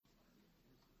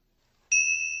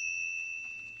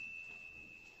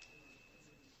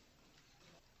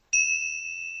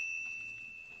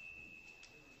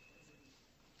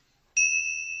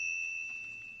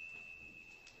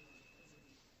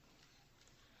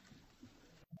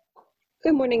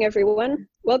Good morning, everyone.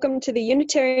 Welcome to the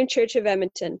Unitarian Church of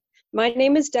Edmonton. My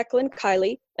name is Declan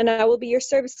Kiley, and I will be your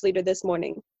service leader this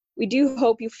morning. We do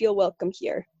hope you feel welcome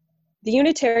here. The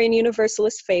Unitarian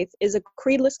Universalist faith is a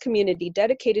creedless community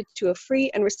dedicated to a free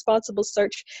and responsible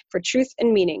search for truth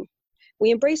and meaning.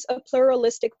 We embrace a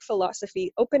pluralistic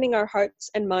philosophy, opening our hearts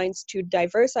and minds to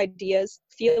diverse ideas,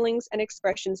 feelings, and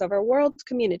expressions of our world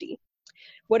community.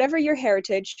 Whatever your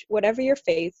heritage, whatever your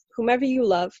faith, whomever you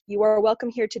love, you are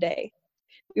welcome here today.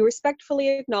 We respectfully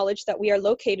acknowledge that we are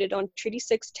located on Treaty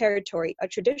 6 territory, a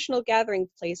traditional gathering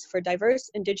place for diverse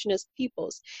Indigenous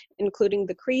peoples, including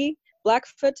the Cree,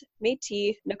 Blackfoot,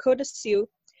 Métis, Nakota Sioux,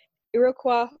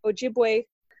 Iroquois, Ojibwe,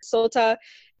 Saulteaux,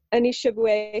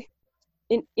 Anishinaabe,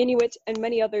 Inuit, and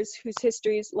many others whose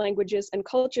histories, languages, and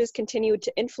cultures continue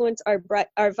to influence our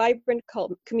vibrant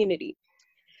community.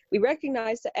 We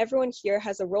recognize that everyone here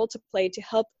has a role to play to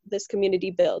help this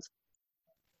community build.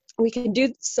 We can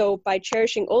do so by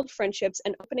cherishing old friendships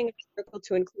and opening a circle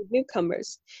to include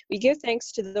newcomers. We give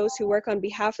thanks to those who work on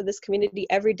behalf of this community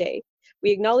every day.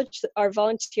 We acknowledge our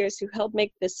volunteers who help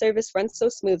make this service run so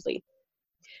smoothly.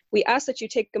 We ask that you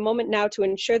take a moment now to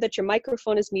ensure that your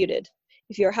microphone is muted.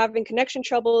 If you're having connection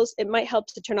troubles, it might help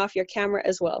to turn off your camera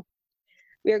as well.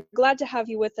 We are glad to have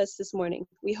you with us this morning.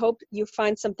 We hope you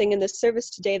find something in this service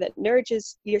today that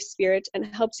nourishes your spirit and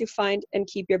helps you find and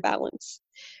keep your balance.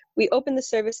 We open the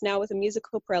service now with a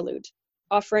musical prelude,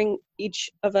 offering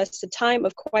each of us a time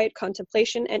of quiet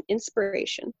contemplation and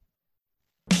inspiration.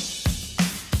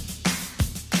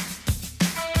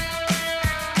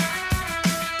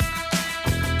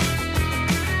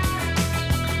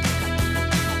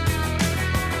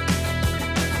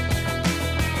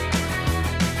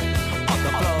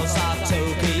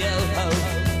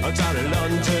 Down in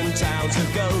London town to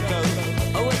go-go.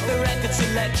 Oh, with the record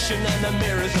selection and the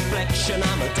mirror's reflection,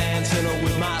 I'm a-dancing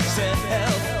with myself.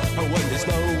 Oh, when there's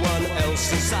no one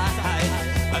else inside,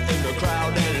 in the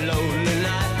crowded lonely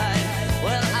night.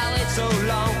 Well, I wait so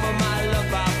long for my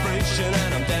love vibration,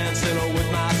 and I'm dancing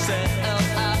with myself.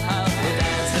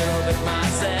 Dancing with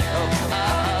myself.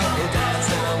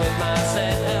 Dancing with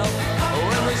myself.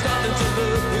 When there's nothing to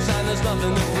lose and there's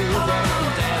nothing to prove, I'm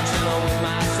dancing with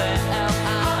myself.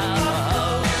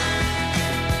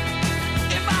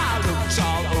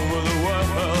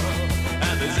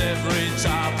 Every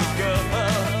type of girl,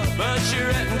 but you're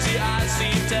empty, I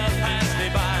seem to pass me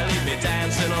by. Leave me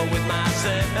dancing on with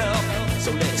myself.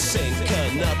 So let's sink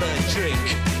another drink,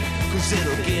 cause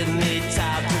it'll give me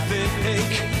time to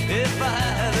think. If I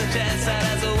had a chance, I'd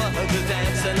ask a woman to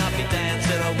dance, and I'll be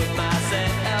dancing on with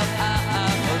myself.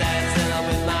 Dancing on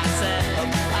with myself.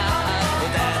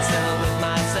 Dancing on with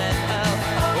myself.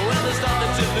 When there's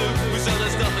nothing to lose, so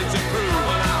there's nothing to prove,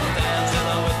 and I'm dancing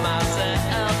on with myself.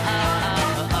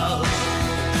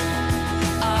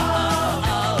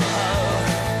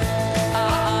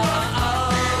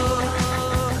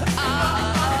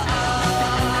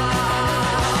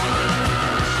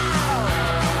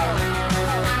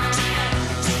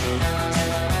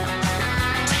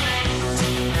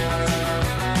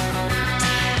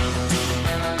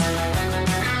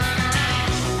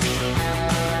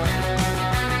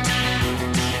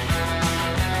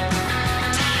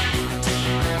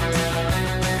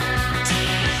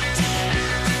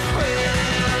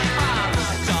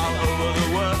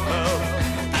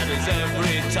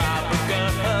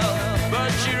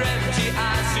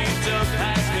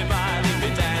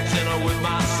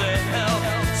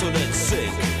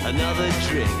 Another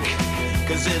drink,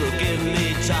 cause it'll give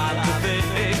me time to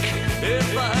think.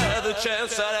 If I had the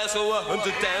chance, I'd ask a woman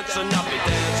to dance, and I'll be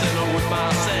dancing with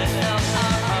myself.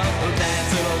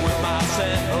 Dancing with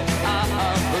myself.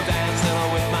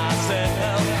 Dancing with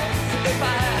myself. If I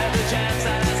had the chance,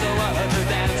 I'd ask a woman to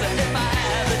dance. If I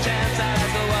had the chance, I'd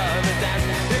ask a woman to dance.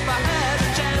 If I had the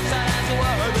chance, I'd ask a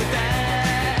woman to dance.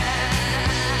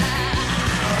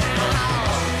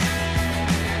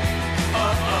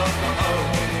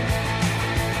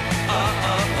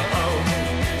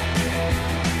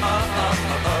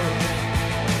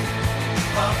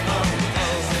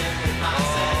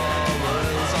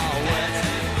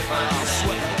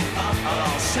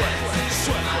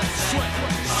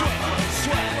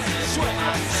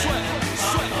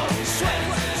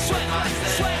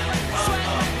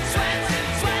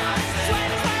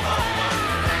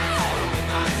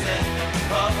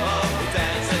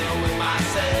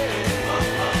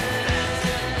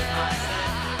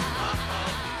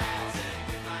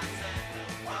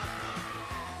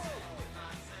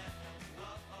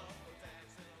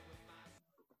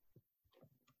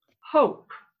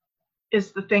 Hope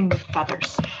is the Thing with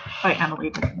Feathers by Emily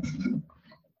Dickinson.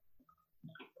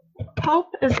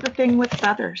 Hope is the thing with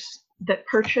feathers. that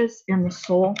perches in the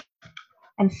soul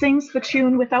and sings the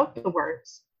tune without the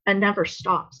words and never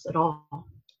stops at all.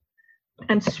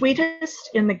 And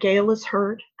sweetest in the gale is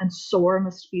heard, and sore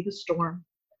must be the storm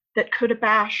that could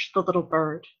abash the little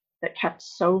bird that kept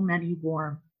so many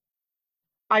warm.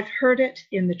 I've heard it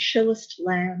in the chillest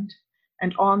land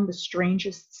and on the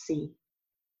strangest sea,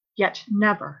 yet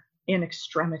never in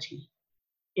extremity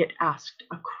it asked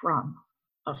a crumb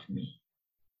of me.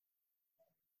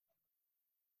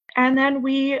 And then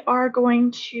we are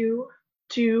going to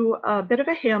do a bit of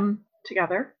a hymn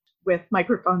together with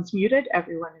microphones muted.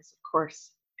 Everyone is, of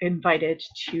course, invited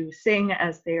to sing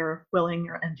as they are willing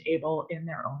and able in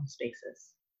their own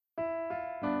spaces.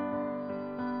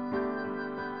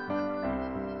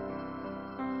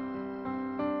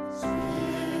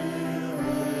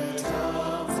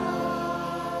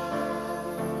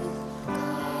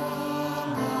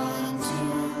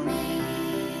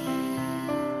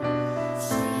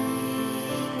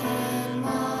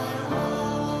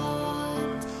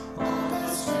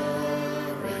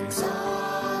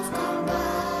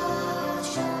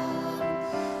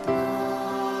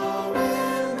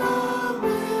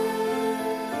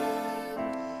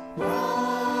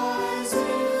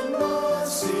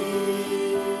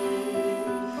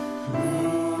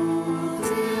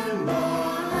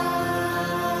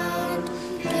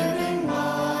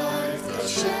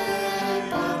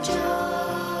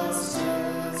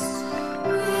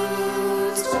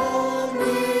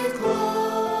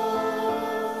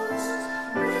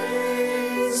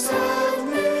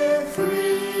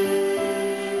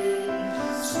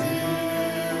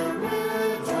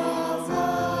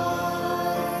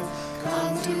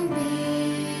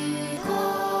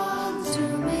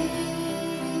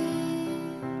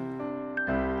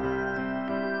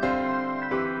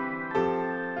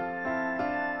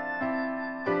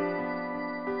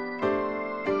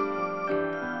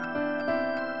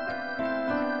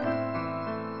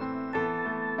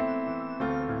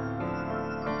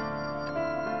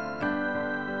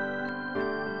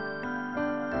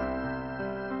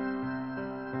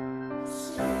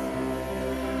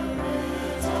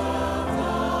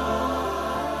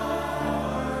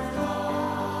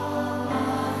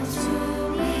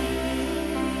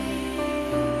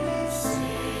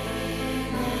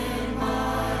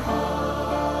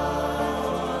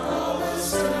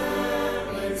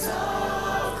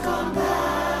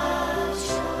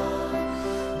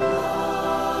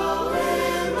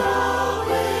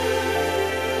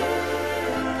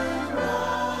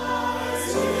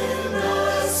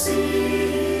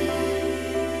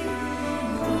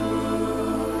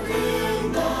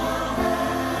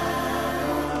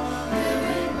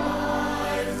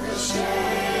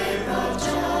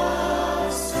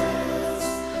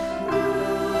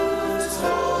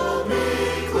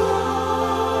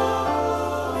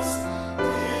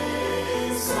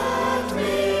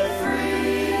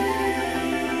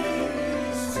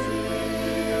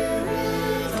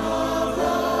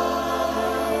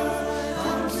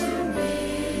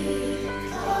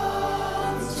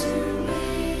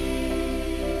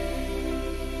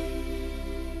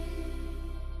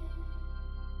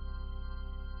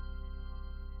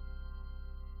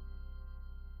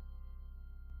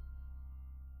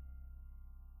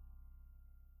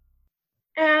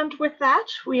 And with that,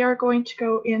 we are going to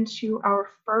go into our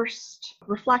first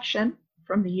reflection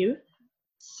from the youth.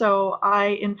 So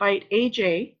I invite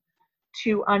AJ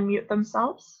to unmute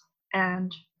themselves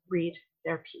and read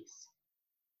their piece.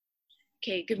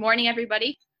 Okay, good morning,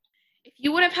 everybody. If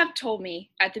you would have told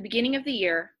me at the beginning of the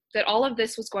year that all of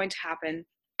this was going to happen,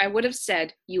 I would have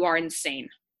said you are insane.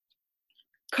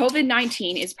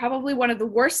 COVID-19 is probably one of the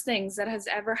worst things that has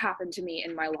ever happened to me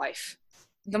in my life.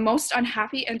 The most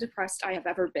unhappy and depressed I have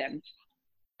ever been.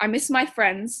 I miss my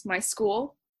friends, my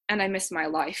school, and I miss my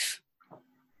life.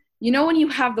 You know when you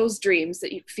have those dreams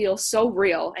that you feel so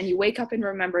real and you wake up and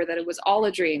remember that it was all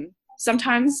a dream?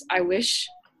 Sometimes I wish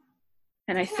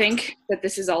and I think that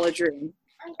this is all a dream.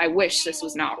 I wish this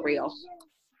was not real.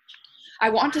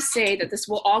 I want to say that this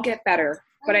will all get better,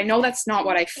 but I know that's not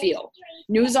what I feel.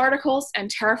 News articles and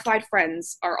terrified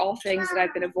friends are all things that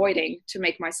I've been avoiding to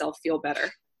make myself feel better.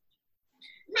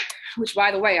 Which,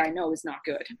 by the way, I know is not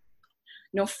good.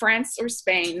 No France or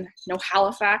Spain, no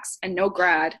Halifax, and no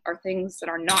grad are things that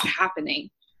are not happening,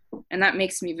 and that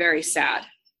makes me very sad.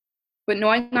 But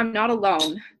knowing I'm not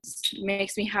alone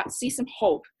makes me see some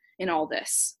hope in all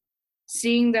this.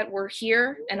 Seeing that we're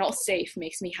here and all safe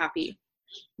makes me happy.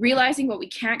 Realizing what we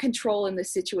can't control in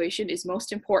this situation is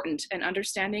most important, and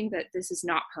understanding that this is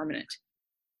not permanent.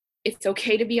 It's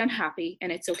okay to be unhappy,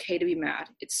 and it's okay to be mad.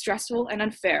 It's stressful and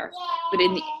unfair,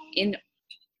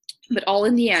 but all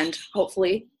in the end,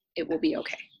 hopefully, It will be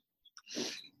okay.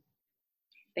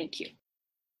 Thank you.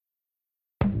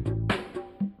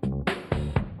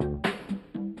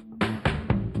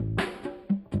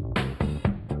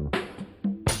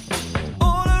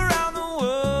 All around the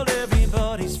world,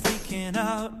 everybody's freaking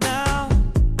out now.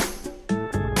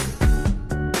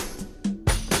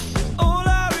 All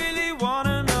I really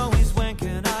wanna know is when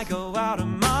can I go out of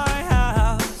my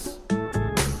house?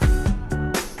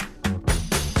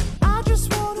 I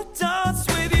just wanna dance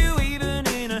with you even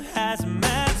in a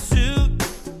hazmat suit.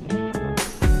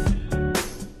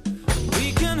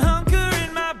 We can hunker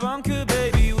in my bunker,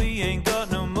 baby, we ain't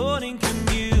got no morning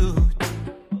commute.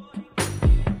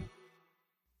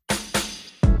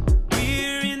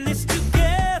 We're in this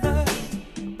together,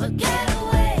 But get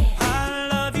away I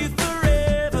love you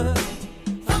forever.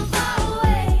 from far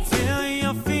away. Till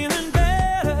you're feeling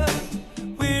better,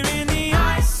 we're in the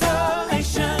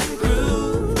isolation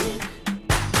groove.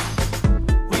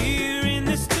 We're in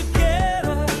this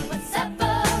together, But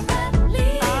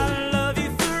separately. I love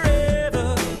you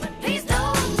forever. Please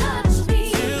don't touch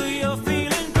me. Till you're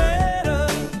feeling better,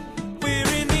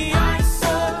 we're in the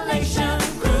isolation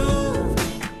groove.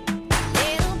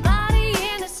 Ain't nobody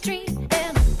in the street,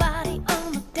 ain't nobody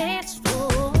on the dance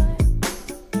floor.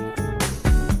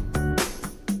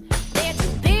 They're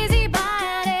too busy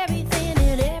buying everything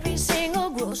at every single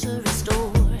grocery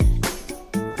store.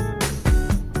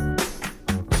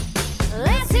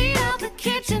 Let's heat up the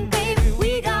kitchen, baby.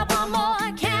 We got one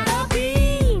more can of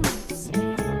beans.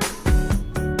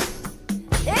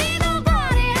 Ain't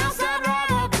nobody else I'd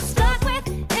rather be stuck with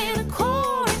in a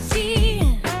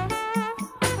quarantine.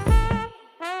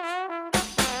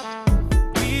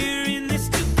 We're in this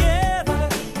together,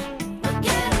 But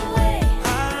get away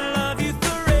I love you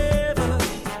forever.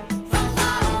 from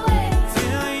far away.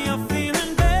 Till you're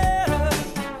feeling better,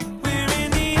 we're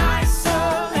in the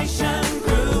isolation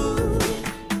groove.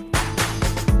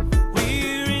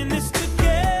 We're in this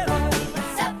together,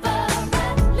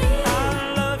 Separately.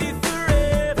 I love you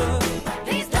forever.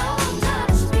 Please don't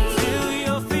touch me. Till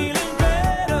you're feeling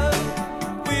better,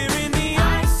 we're in the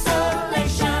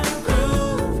isolation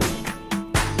groove.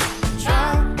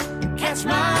 Try and catch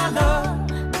my love.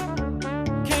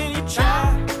 Can you try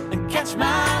and catch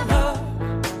my love?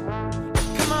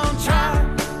 Come on, try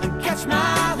and catch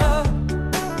my love.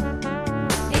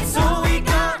 It's all we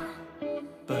got,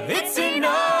 but it's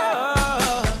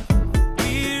enough.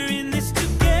 We're in this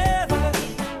together,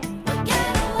 But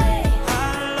get away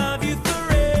I love you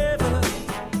forever.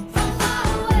 from far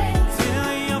away.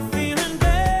 Till you're feeling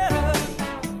better,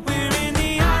 we're in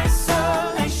the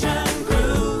isolation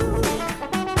groove.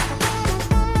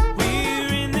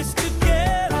 We're in this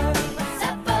together,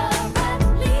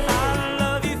 Separately. I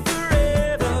love you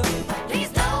forever.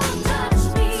 Please don't touch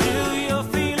me. Till you're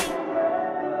feeling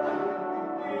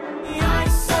the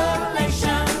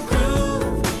isolation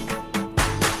groove.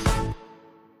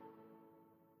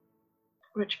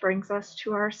 Which brings us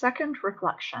to our second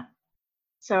reflection.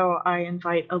 So I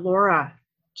invite Alora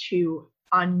to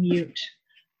unmute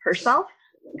herself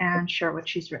and share what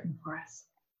she's written for us.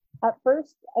 At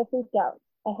first, I freaked out.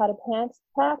 I had a panic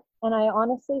attack, and I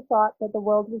honestly thought that the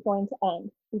world was going to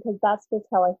end, because that's just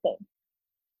how I think.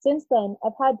 Since then,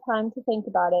 I've had time to think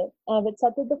about it, and I've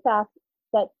accepted the fact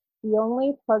that the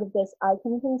only part of this I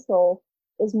can control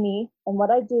is me and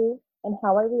what I do and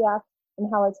how I react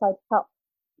and how I try to help.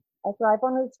 I thrive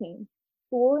on routine.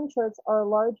 School and church are a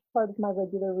large part of my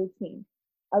regular routine.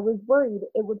 I was worried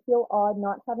it would feel odd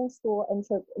not having school and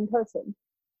church in person.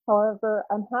 However,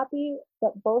 I'm happy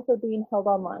that both are being held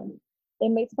online. It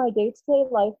makes my day-to-day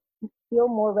life feel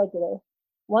more regular.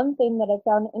 One thing that I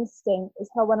found interesting is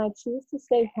how when I choose to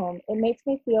stay home, it makes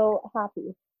me feel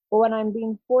happy. But when I'm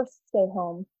being forced to stay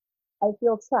home, I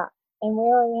feel trapped, and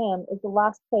where I am is the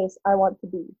last place I want to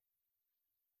be.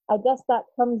 I guess that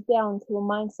comes down to a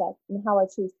mindset and how I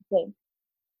choose to think.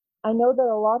 I know that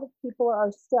a lot of people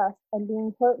are stressed and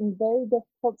being put in very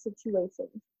difficult situations.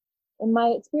 In my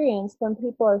experience, when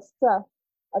people are stressed,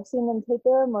 I've seen them take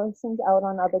their emotions out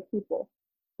on other people.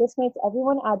 This makes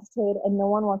everyone agitated and no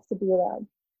one wants to be around.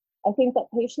 I think that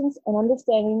patience and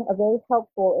understanding are very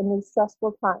helpful in these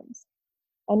stressful times.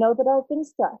 I know that I've been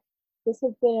stressed. This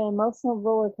has been an emotional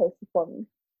roller coaster for me.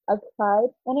 I've cried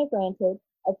and I've ranted.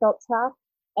 I felt trapped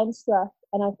and stressed,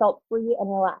 and I felt free and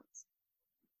relaxed.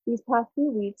 These past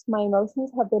few weeks, my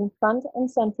emotions have been front and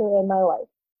center in my life.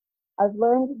 I've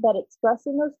learned that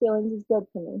expressing those feelings is good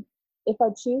for me. If I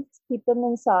choose to keep them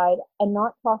inside and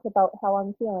not talk about how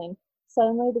I'm feeling,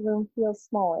 suddenly the room feels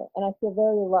smaller and I feel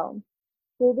very alone.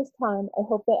 Through this time, I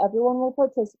hope that everyone will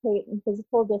participate in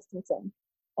physical distancing.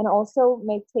 and also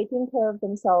make taking care of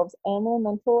themselves and their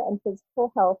mental and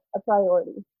physical health a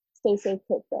priority. Stay safe,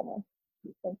 church family.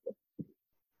 Thank you.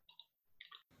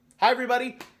 Hi,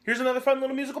 everybody. Here's another fun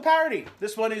little musical parody.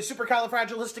 This one is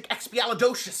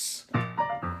Supercalifragilisticexpialidocious.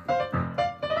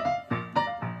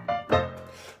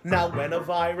 Now when a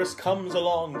virus comes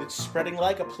along that's spreading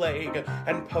like a plague,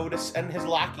 and POTUS and his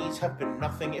lackeys have been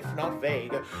nothing if not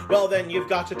vague, well then you've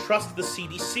got to trust the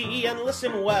CDC and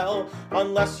listen well,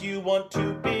 unless you want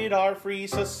to bid our free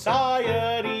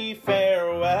society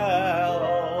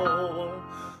farewell.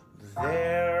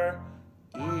 There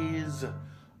is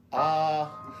a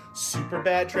super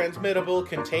bad, transmittable,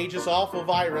 contagious, awful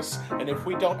virus, and if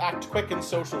we don't act quick and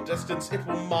social distance, it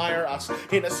will mire us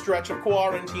in a stretch of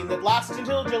quarantine that lasts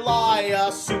until July.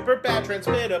 A super bad,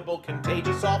 transmittable,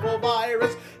 contagious, awful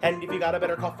virus, and if you got a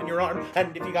better cough in your arm,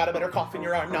 and if you got a better cough in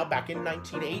your arm. Now back in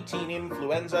 1918,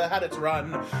 influenza had its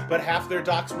run, but half their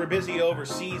docs were busy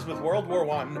overseas with World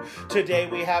War I. Today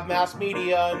we have mass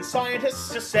media and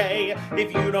scientists to say,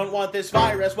 if you don't want this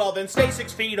virus, well then stay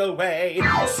 6 feet away.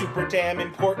 Super damn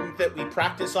important that we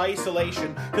practice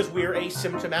isolation, cause we're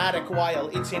asymptomatic while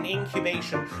it's in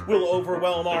incubation. We'll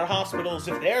overwhelm our hospitals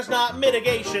if there's not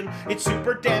mitigation. It's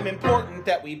super damn important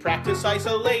that we practice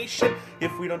isolation.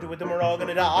 If we don't do it, then we're all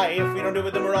gonna die. If we don't do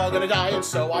it, then we're all gonna die. And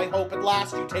so I hope at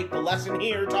last you take the lesson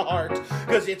here to heart,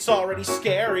 cause it's already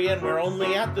scary and we're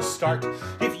only at the start.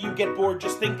 If you get bored,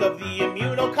 just think of the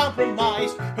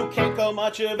immunocompromised, who can't go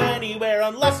much of anywhere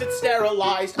unless it's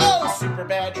sterilized. Oh, super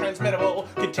bad, transmittable,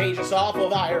 contagious, awful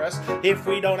virus. If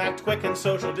we don't act quick and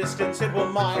social distance, it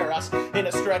will mire us in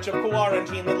a stretch of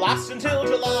quarantine that lasts until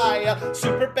July. A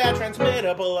super bad,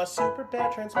 transmittable, a super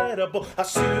bad, transmittable, a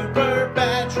super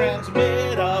bad,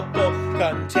 transmittable,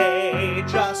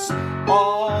 contagious,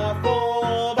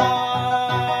 awful virus.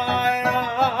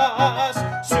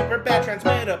 Super bad,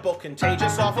 transmittable,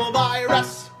 contagious, awful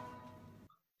virus.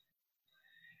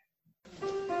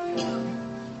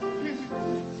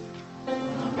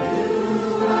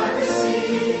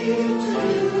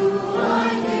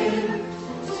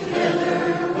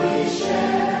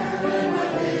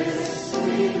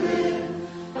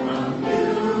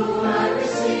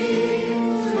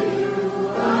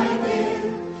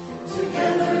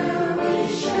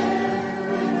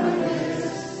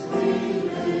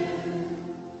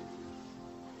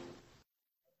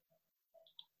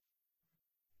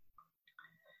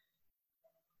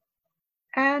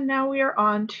 And now we are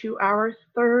on to our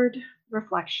third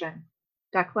reflection.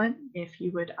 Declan, if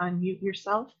you would unmute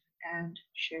yourself and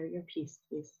share your piece,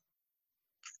 please.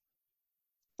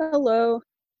 Hello.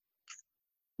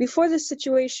 Before this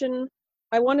situation,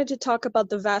 I wanted to talk about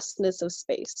the vastness of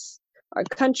space, our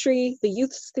country, the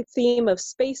youth's theme of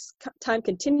space-time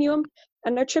continuum,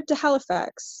 and our trip to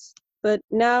Halifax. But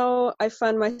now I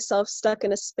find myself stuck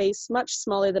in a space much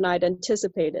smaller than I'd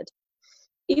anticipated.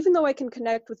 Even though I can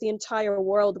connect with the entire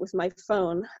world with my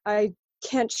phone, I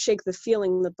can't shake the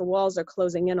feeling that the walls are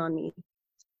closing in on me.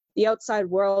 The outside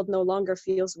world no longer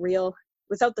feels real.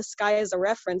 Without the sky as a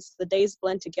reference, the days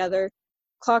blend together.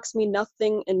 Clocks mean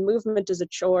nothing, and movement is a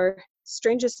chore.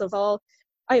 Strangest of all,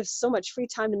 I have so much free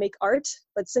time to make art,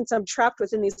 but since I'm trapped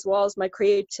within these walls, my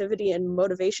creativity and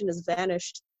motivation has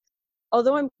vanished.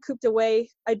 Although I'm cooped away,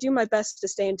 I do my best to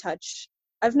stay in touch.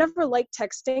 I've never liked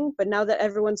texting, but now that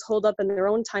everyone's holed up in their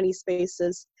own tiny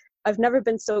spaces, I've never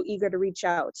been so eager to reach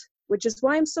out, which is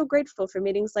why I'm so grateful for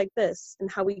meetings like this and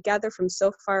how we gather from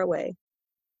so far away.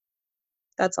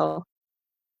 That's all.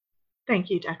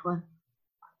 Thank you, Declan.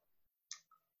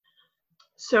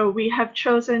 So we have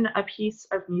chosen a piece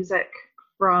of music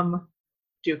from,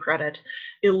 due credit,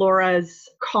 Elora's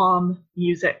Calm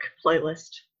Music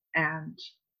playlist, and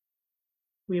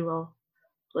we will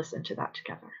listen to that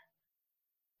together.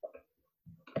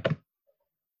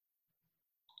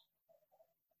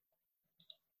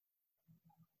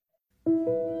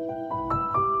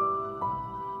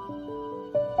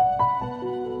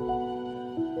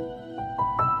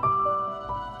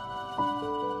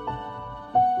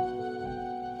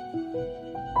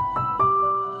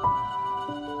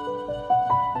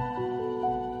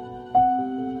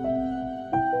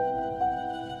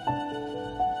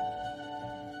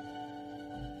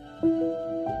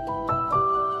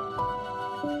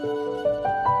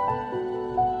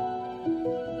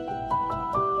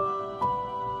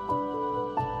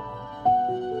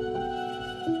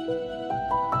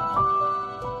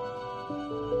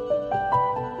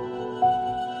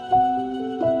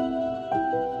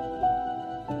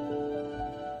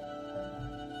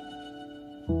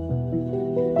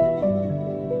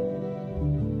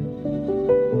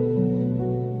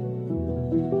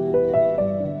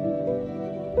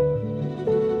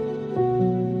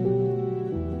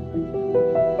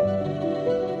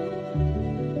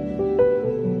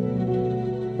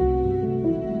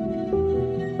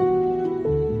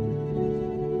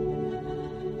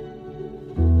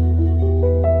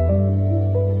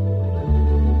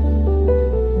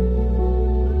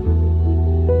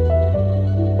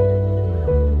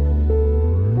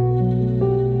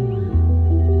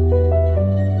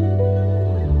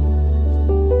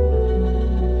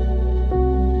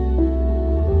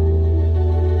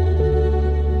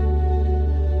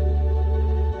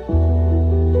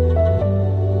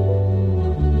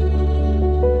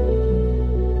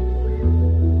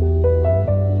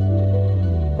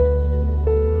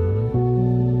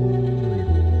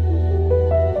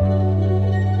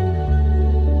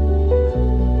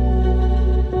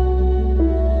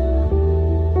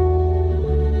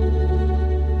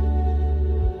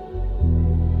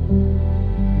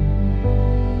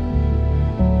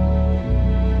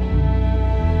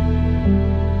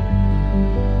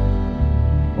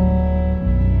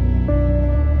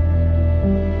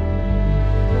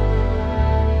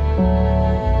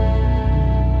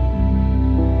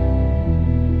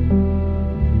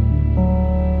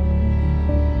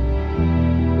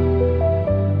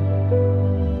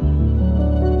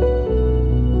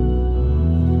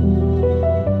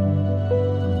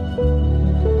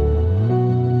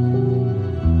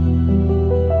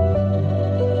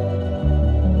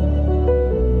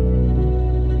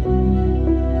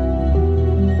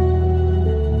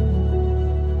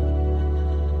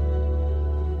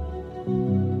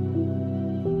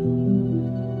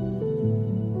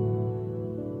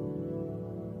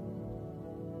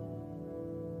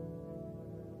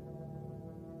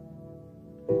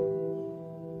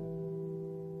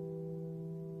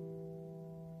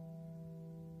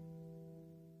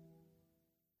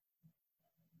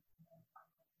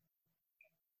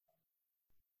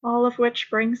 All of which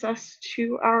brings us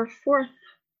to our fourth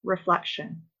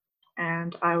reflection.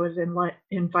 And I would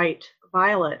invite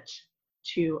Violet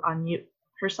to unmute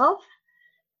herself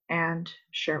and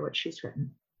share what she's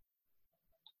written.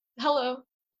 Hello.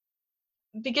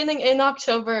 Beginning in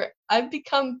October, I've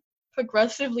become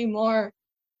progressively more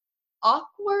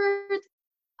awkward.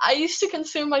 I used to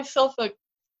consider myself a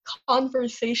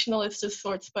conversationalist of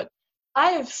sorts, but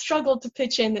I have struggled to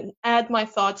pitch in and add my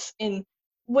thoughts in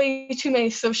way too many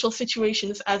social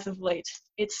situations as of late.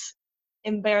 It's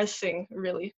embarrassing,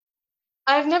 really.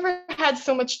 I've never had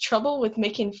so much trouble with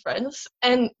making friends,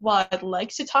 and while I'd like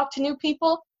to talk to new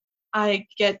people, I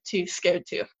get too scared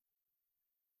to.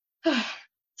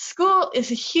 School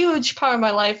is a huge part of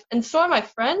my life, and so are my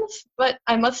friends, but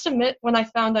I must admit, when I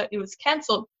found out it was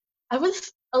canceled, I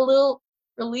was a little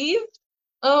relieved.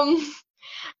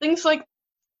 Things like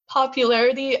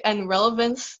popularity and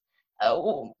relevance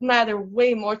matter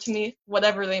way more to me,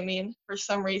 whatever they mean, for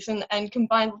some reason, and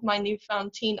combined with my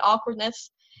newfound teen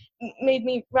awkwardness, made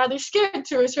me rather scared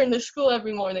to return to school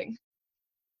every morning.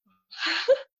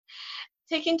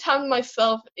 Taking time to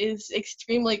myself is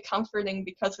extremely comforting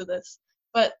because of this,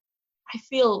 but I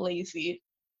feel lazy,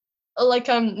 like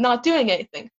I'm not doing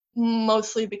anything,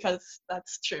 mostly because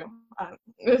that's true.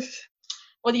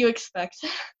 What do you expect?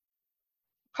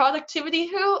 Productivity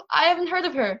who? I haven't heard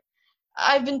of her.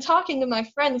 I've been talking to my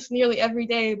friends nearly every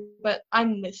day, but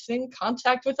I'm missing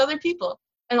contact with other people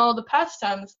and all the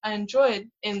pastimes I enjoyed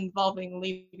involving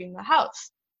leaving the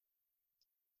house.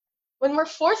 When we're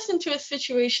forced into a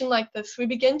situation like this, we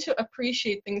begin to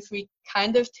appreciate things we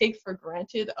kind of take for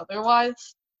granted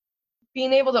otherwise.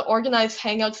 Being able to organize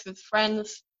hangouts with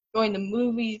friends, going to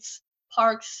movies,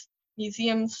 parks,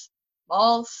 museums,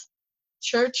 malls,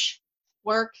 church,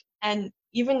 work, and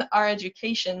even our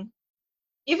education.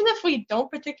 Even if we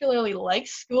don't particularly like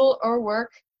school or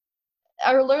work,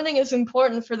 our learning is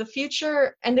important for the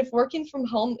future, and if working from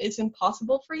home is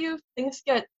impossible for you, things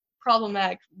get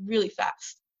problematic really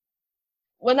fast.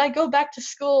 When I go back to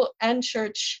school and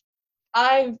church,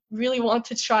 I really want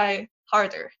to try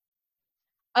harder.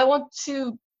 I want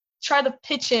to try to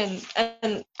pitch in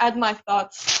and add my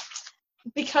thoughts,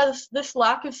 because this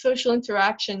lack of social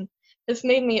interaction has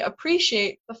made me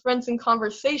appreciate the friends and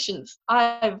conversations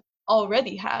I've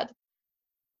already had,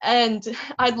 and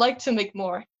I'd like to make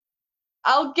more.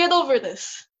 I'll get over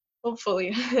this,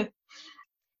 hopefully.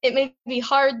 It may be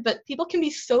hard, but people can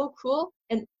be so cool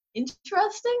and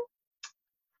interesting.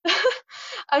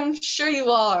 I'm sure you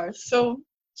are, so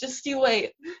just you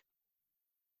wait.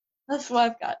 That's what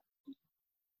I've got.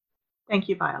 Thank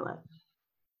you, Violet.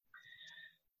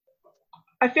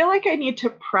 I feel like I need to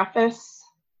preface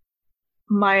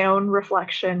my own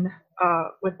reflection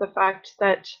with the fact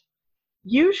that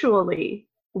usually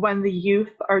when the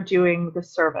youth are doing the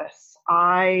service,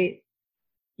 I,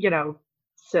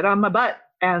 sit on my butt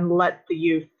and let the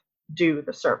youth do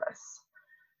the service.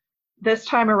 This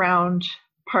time around,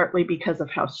 partly because of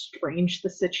how strange the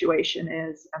situation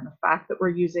is and the fact that we're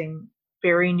using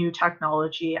very new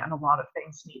technology and a lot of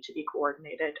things need to be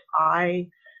coordinated, I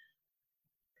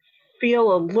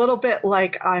feel a little bit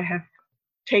like I have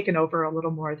taken over a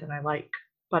little more than I like.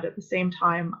 But at the same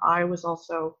time, I was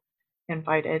also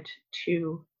invited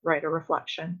to write a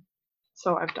reflection.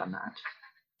 So I've done that.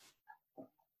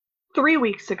 3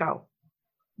 weeks ago,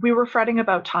 we were fretting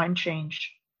about time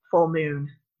change, full moon,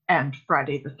 and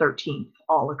Friday the 13th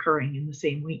all occurring in the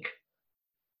same week.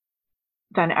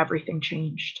 Then everything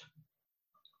changed.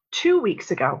 2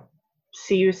 weeks ago,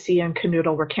 CUC and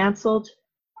Canoodle were canceled.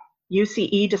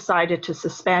 UCE decided to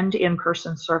suspend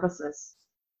in-person services.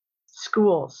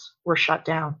 Schools were shut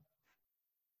down.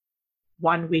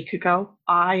 1 week ago,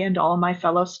 I and all my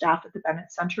fellow staff at the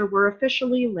Bennett Center were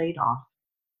officially laid off.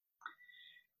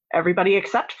 Everybody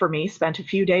except for me spent a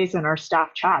few days in our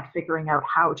staff chat figuring out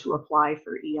how to apply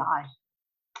for EI.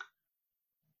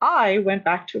 I went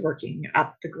back to working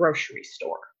at the grocery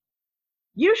store.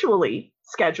 Usually,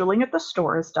 scheduling at the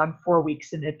store is done 4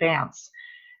 weeks in advance,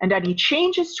 and any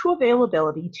changes to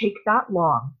availability take that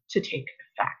long to take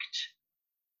effect.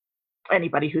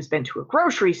 Anybody who's been to a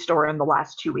grocery store in the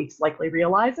last 2 weeks likely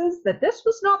realizes that this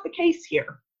was not the case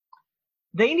here.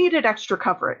 They needed extra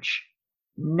coverage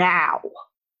now.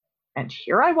 And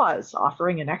here I was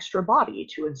offering an extra body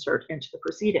to insert into the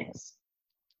proceedings.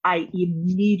 I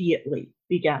immediately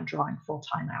began drawing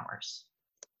full-time hours.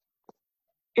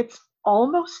 It's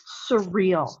almost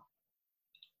surreal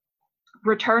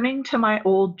returning to my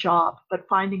old job, but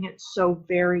finding it so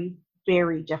very,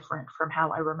 very different from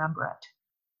how I remember it.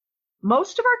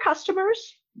 Most of our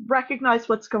customers recognize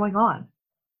what's going on,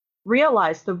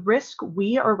 realize the risk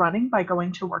we are running by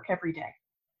going to work every day,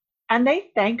 And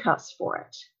they thank us for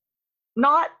it.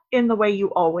 Not in the way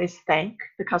you always thank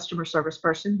the customer service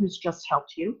person who's just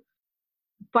helped you,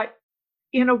 but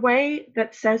in a way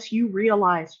that says you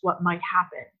realize what might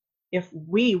happen if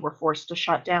we were forced to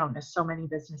shut down, as so many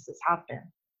businesses have been.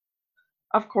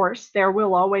 Of course, there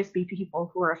will always be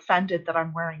people who are offended that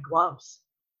I'm wearing gloves,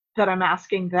 that I'm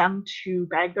asking them to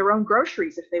bag their own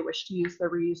groceries if they wish to use their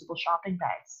reusable shopping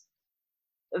bags,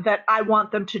 that I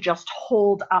want them to just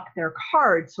hold up their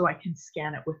card so I can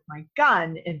scan it with my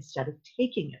gun instead of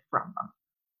taking it from them.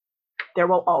 There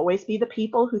will always be the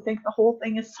people who think the whole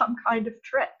thing is some kind of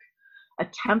trick, a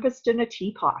tempest in a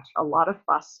teapot, a lot of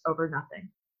fuss over nothing.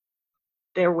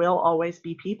 There will always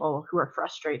be people who are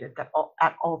frustrated that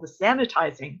at all the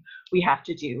sanitizing we have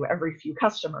to do every few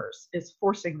customers is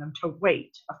forcing them to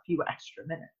wait a few extra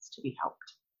minutes to be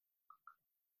helped.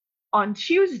 On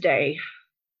Tuesday,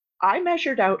 I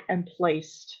measured out and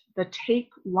placed the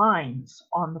tape lines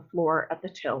on the floor at the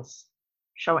tills,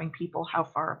 showing people how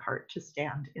far apart to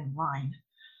stand in line.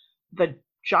 The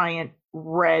giant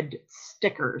red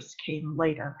stickers came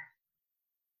later.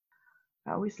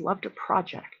 I always loved a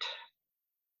project.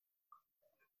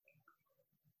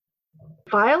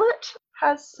 Violet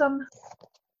has some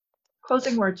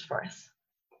closing words for us.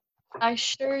 I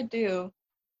sure do.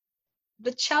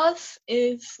 The chalice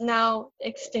is now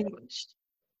extinguished,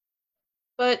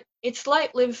 but its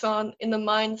light lives on in the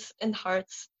minds and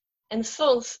hearts and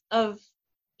souls of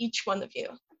each one of you.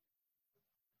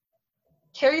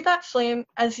 Carry that flame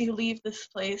as you leave this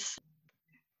place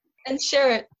and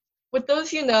share it with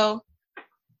those you know,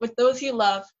 with those you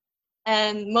love,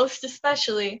 and most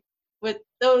especially with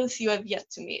those you have yet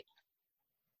to meet.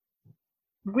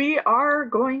 We are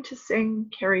going to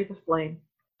sing Carry the Flame.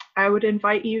 I would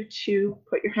invite you to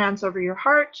put your hands over your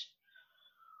heart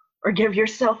or give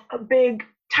yourself a big,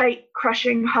 tight,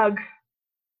 crushing hug,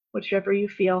 whichever you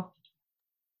feel,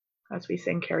 as we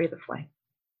sing Carry the Flame.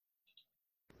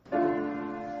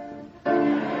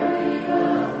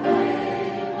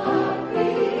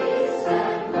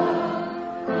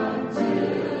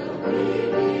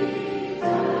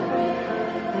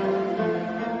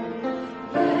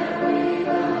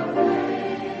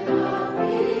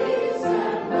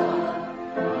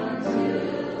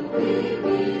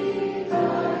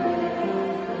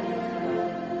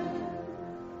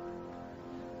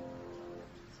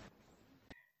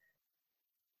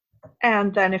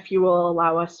 And then if you will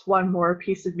allow us one more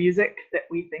piece of music that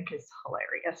we think is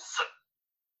hilarious.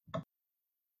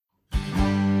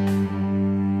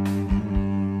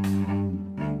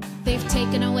 They've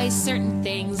taken away certain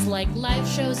things like live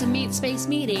shows and meet space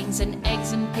meetings and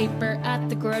eggs and paper at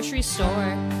the grocery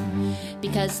store.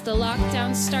 Because the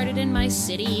lockdown started in my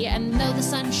city, and though the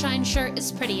sunshine shirt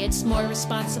is pretty, it's more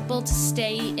responsible to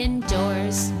stay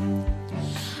indoors.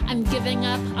 I'm giving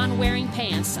up on wearing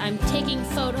pants. I'm taking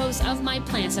photos of my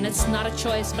plants, and it's not a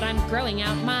choice, but I'm growing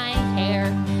out my hair.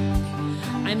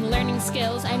 I'm learning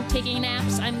skills, I'm taking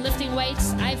naps, I'm lifting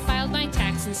weights, I filed my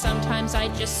tax, and sometimes I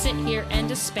just sit here and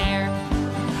despair.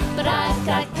 But I've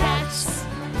got cats,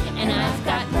 and I've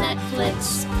got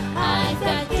Netflix, I've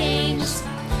got games,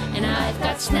 and I've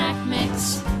got snack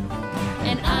mix,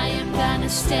 and I am gonna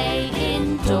stay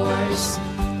indoors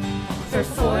for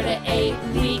 4 to 8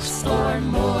 weeks or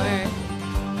more.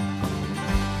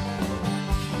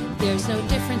 There's no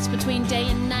difference between day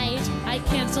and night. I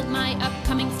canceled my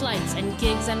upcoming flights and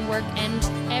gigs and work and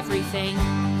everything.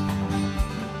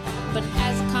 But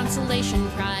as a consolation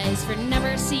prize for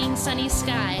never seeing sunny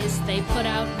skies, they put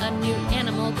out a new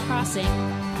Animal Crossing.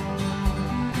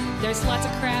 There's lots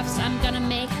of crafts I'm gonna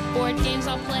make, board games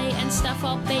I'll play, and stuff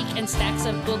I'll bake, and stacks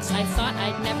of books I thought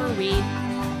I'd never read.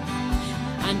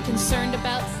 I'm concerned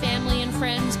about family and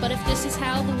friends, but if this is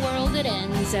how the world it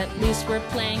ends, at least we're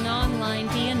playing online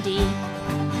D&D.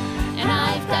 And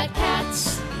I've got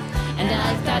cats, and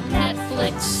I've got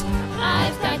Netflix,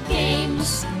 I've got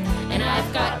games, and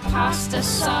I've got pasta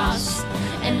sauce,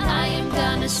 and I am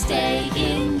gonna stay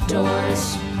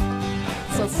indoors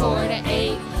for 4 to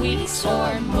 8 weeks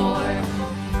or more.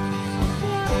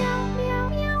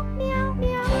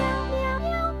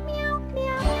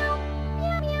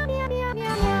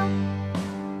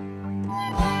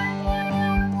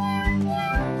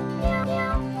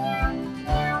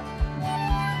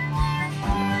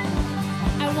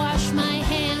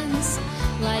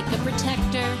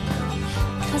 Protector,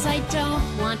 'cause I don't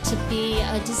want to be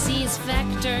a disease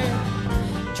vector,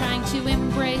 trying to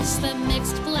embrace the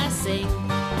mixed blessing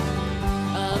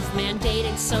of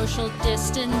mandated social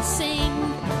distancing.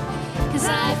 'Cause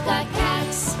I've got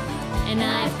cats, and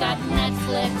I've got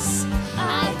Netflix,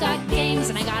 I've got games,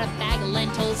 and I got a bag of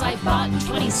lentils I bought in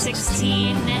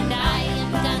 2016, and I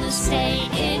am gonna stay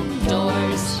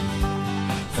indoors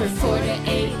for 4 to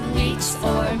 8